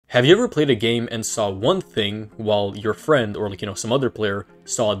Have you ever played a game and saw one thing while your friend or like, some other player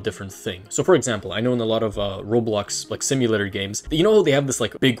saw a different thing? So for example, I know in a lot of Roblox like simulator games, how they have this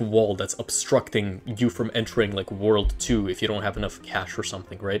like big wall that's obstructing you from entering like World 2 if you don't have enough cash or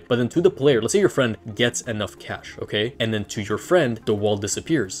something, right? But then to the player, let's say your friend gets enough cash, okay? And then to your friend, the wall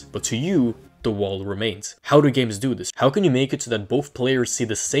disappears. But to you, the wall remains. How do games do this? How can you make it so that both players see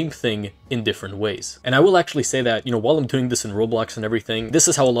the same thing in different ways? And I will actually say that, while I'm doing this in Roblox and everything, this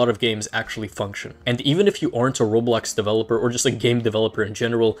is how a lot of games actually function. And even if you aren't a Roblox developer or just a game developer in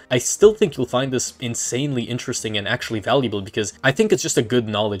general, I still think you'll find this insanely interesting and actually valuable because I think it's just a good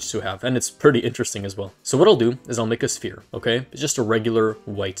knowledge to have and it's pretty interesting as well. So what I'll do is I'll make a sphere, okay? It's just a regular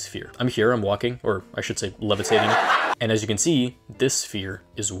white sphere. I'm here, I'm walking, or I should say levitating. And as you can see, this sphere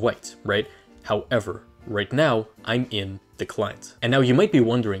is white, right? However, right now, I'm in the client. And now you might be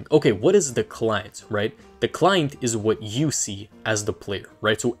wondering, okay, what is the client, right? The client is what you see as the player,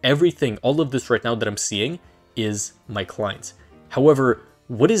 right? So everything, all of this right now that I'm seeing is my client. However,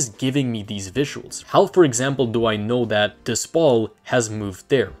 what is giving me these visuals? How, for example, do I know that this ball has moved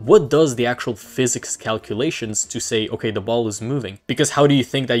there? What does the actual physics calculations to say, okay, the ball is moving? Because how do you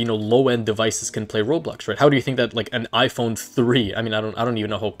think that, low-end devices can play Roblox, right? How do you think that like an iPhone 3, I mean, I don't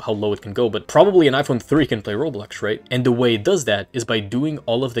even know how low it can go, but probably an iPhone 3 can play Roblox, right? And the way it does that is by doing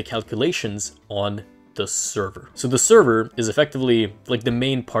all of the calculations on the server. So the server is effectively like the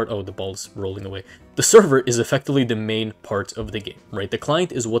main part. Oh, the ball's rolling away. The server is effectively the main part of the game, right? The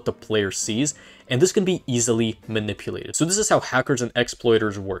client is what the player sees, and this can be easily manipulated. So this is how hackers and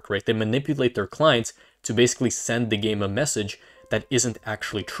exploiters work, right? They manipulate their clients to basically send the game a message that isn't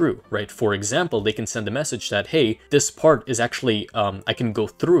actually true, right? For example, they can send a message that, hey, this part is actually, I can go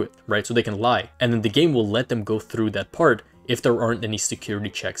through it, right? So they can lie. And then the game will let them go through that part if there aren't any security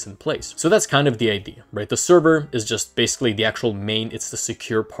checks in place. So that's kind of the idea, right? The server is just basically the actual main, it's the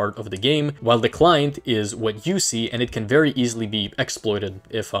secure part of the game, while the client is what you see, and it can very easily be exploited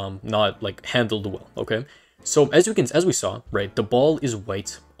if not like handled well, okay? So as we saw, right, the ball is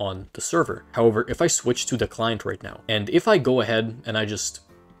white on the server. However, if I switch to the client right now, and if I go ahead and I just,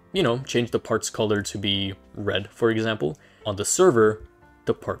 change the part's color to be red, for example, on the server,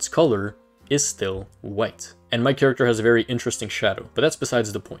 the part's color is still white. And my character has a very interesting shadow, but that's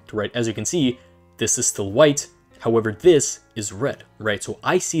besides the point, right? As you can see, this is still white. However, this is red, right? So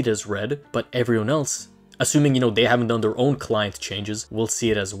I see it as red, but everyone else, assuming, they haven't done their own client changes, will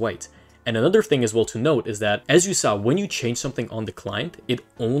see it as white. And another thing as well to note is that, as you saw, when you change something on the client, it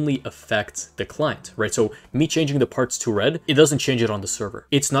only affects the client, right? So me changing the parts to red, it doesn't change it on the server.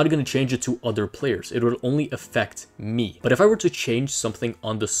 It's not going to change it to other players. It will only affect me. But if I were to change something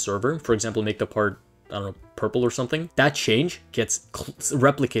on the server, for example, make the part, I don't know, purple or something, that change gets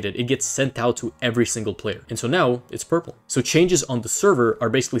replicated. It gets sent out to every single player. And so now it's purple. So changes on the server are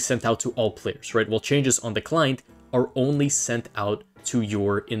basically sent out to all players, right? While changes on the client are only sent out to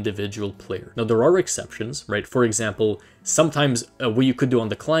your individual player. Now, there are exceptions, right? For example, sometimes what you could do on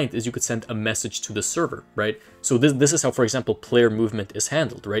the client is you could send a message to the server, right? So this is how, for example, player movement is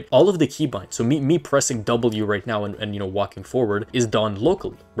handled, right? All of the keybinds, so me pressing W right now and walking forward is done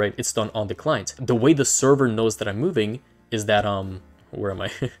locally, right? It's done on the client. The way the server knows that I'm moving is that, where am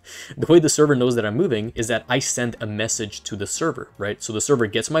I? The way the server knows that I'm moving is that I send a message to the server, right? So the server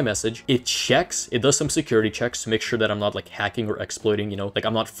gets my message, it checks, it does some security checks to make sure that I'm not like hacking or exploiting, like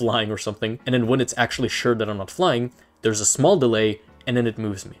I'm not flying or something. And then when it's actually sure that I'm not flying, there's a small delay and then it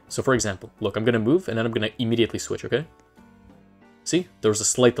moves me. So for example, look, I'm gonna move and then I'm gonna immediately switch, okay? See, there's a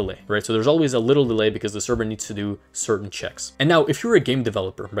slight delay, right? So there's always a little delay because the server needs to do certain checks. And now if you're a game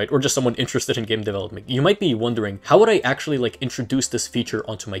developer, right, or just someone interested in game development, you might be wondering, how would I actually like introduce this feature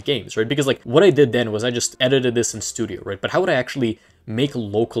onto my games, right? Because like what I did then was I just edited this in Studio, right? But how would I actually make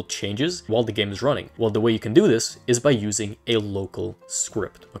local changes while the game is running? Well, the way you can do this is by using a local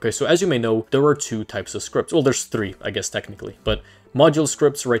script. Okay, so as you may know, there are two types of scripts. Well, there's three, I guess, technically, but module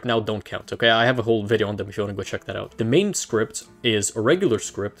scripts right now don't count, okay? I have a whole video on them if you want to go check that out. The main script is a regular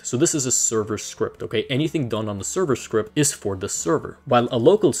script, so this is a server script, okay? Anything done on the server script is for the server. While a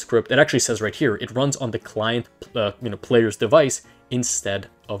local script, it actually says right here, it runs on the client, player's device instead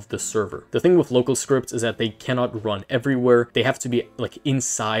of the server. The thing with local scripts is that they cannot run everywhere. They have to be like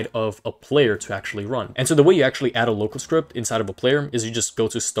inside of a player to actually run. And so the way you actually add a local script inside of a player is you just go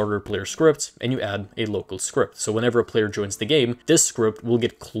to starter player scripts and you add a local script. So whenever a player joins the game, this script will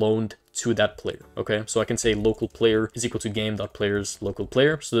get cloned to that player, okay? So I can say local player is equal to game.players local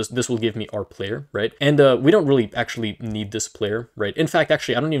player. So this will give me our player, right? And we don't really actually need this player, right? In fact,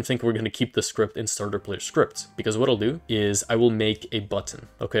 actually, I don't even think we're going to keep the script in starter player script, because what I'll do is I will make a button,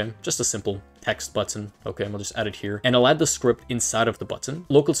 okay? Just a simple text button, okay? And I'll just add it here, and I'll add the script inside of the button.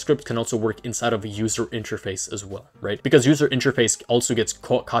 Local script can also work inside of a user interface as well, right? Because user interface also gets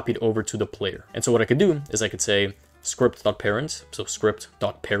copied over to the player. And so what I could do is I could say script.parent, so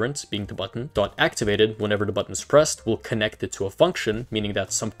script.parent being the button, .activated, whenever the button is pressed, will connect it to a function, meaning that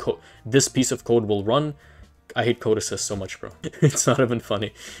this piece of code will run. I hate code assist so much, bro. It's not even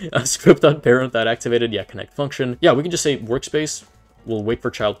funny. Script.parent.activated, yeah, connect function. Yeah, we can just say workspace, we'll wait for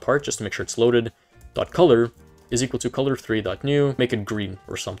child part just to make sure it's loaded, .color is equal to color3.new, make it green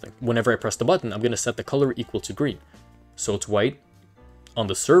or something. Whenever I press the button, I'm gonna set the color equal to green. So it's white, on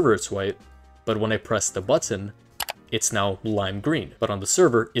the server it's white, but when I press the button, it's now lime green, but on the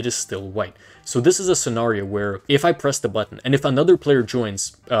server, it is still white. So this is a scenario where if I press the button, and if another player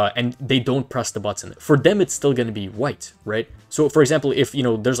joins and they don't press the button, for them, it's still gonna be white, right? So for example, if, you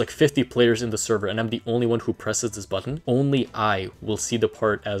know, there's like 50 players in the server and I'm the only one who presses this button, only I will see the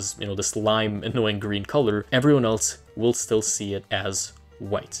part as, you know, this lime annoying green color. Everyone else will still see it as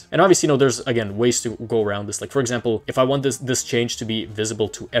white. And obviously, you know, there's, again, ways to go around this. Like, for example, if I want this change to be visible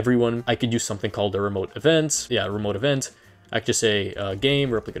to everyone, I could use something called a remote event. Yeah, remote event. I could just say game,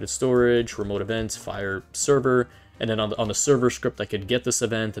 replicated storage, remote event, fire server. And then on the server script, I could get this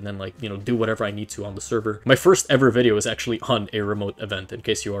event and then, like, you know, do whatever I need to on the server. My first ever video is actually on a remote event, in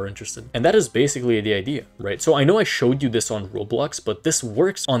case you are interested. And that is basically the idea, right? So I know I showed you this on Roblox, but this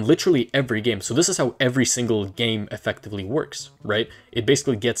works on literally every game. So this is how every single game effectively works, right? It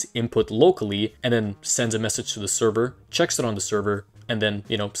basically gets input locally and then sends a message to the server, checks it on the server, and then,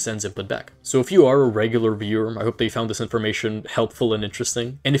 you know, sends input back. So if you are a regular viewer, I hope that you found this information helpful and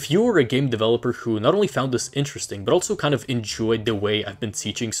interesting. And if you are a game developer who not only found this interesting, but also kind of enjoyed the way I've been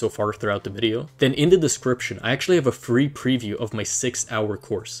teaching so far throughout the video, then in the description, I actually have a free preview of my 6-hour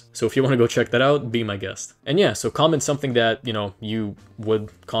course. So if you want to go check that out, be my guest. And yeah, so comment something that, you know, you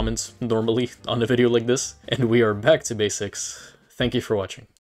would comment normally on a video like this. And we are back to basics. Thank you for watching.